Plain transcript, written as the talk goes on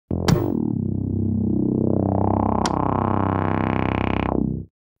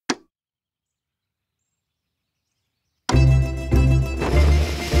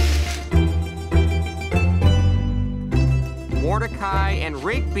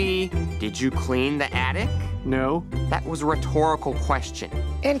Rigby, did you clean the attic? No. That was a rhetorical question.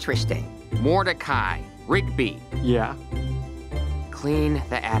 Interesting. Mordecai, Rigby, Yeah. clean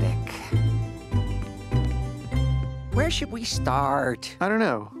the attic. Where should we start? I don't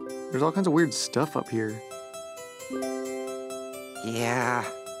know. There's all kinds of weird stuff up here. Yeah.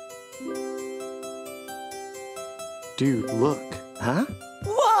 Dude, look. Huh?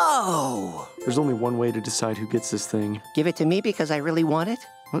 Whoa! There's only one way to decide who gets this thing. Give it to me because I really want it?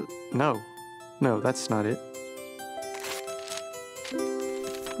 What? No. No, that's not it.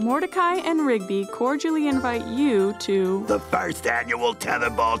 Mordecai and Rigby cordially invite you to the first annual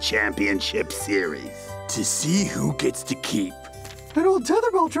Tetherball Championship Series. To see who gets to keep That old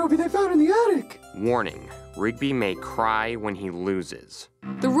Tetherball trophy they found in the attic. Warning, Rigby may cry when he loses.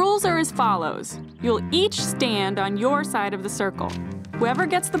 The rules are as follows. You'll each stand on your side of the circle. Whoever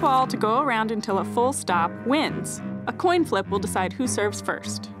gets the ball to go around until a full stop wins. A coin flip will decide who serves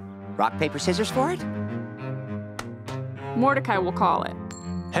first. Rock, paper, scissors for it? Mordecai will call it.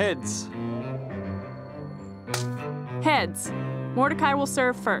 Heads. Heads. Mordecai will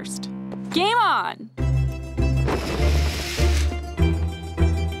serve first. Game on!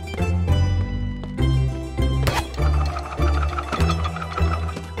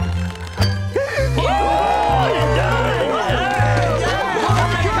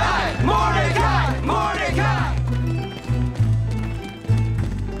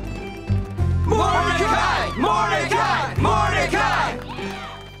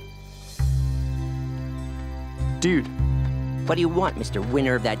 Dude, What do you want, Mr.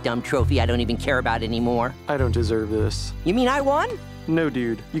 Winner of that dumb trophy I don't even care about anymore? I don't deserve this. You mean I won? No,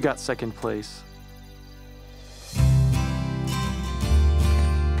 dude, you got second place.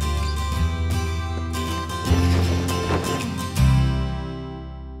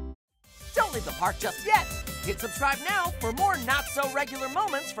 Don't leave the park just yet. Hit subscribe now for more not-so-regular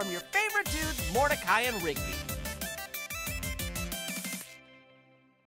moments from your favorite dudes, Mordecai and Rigby.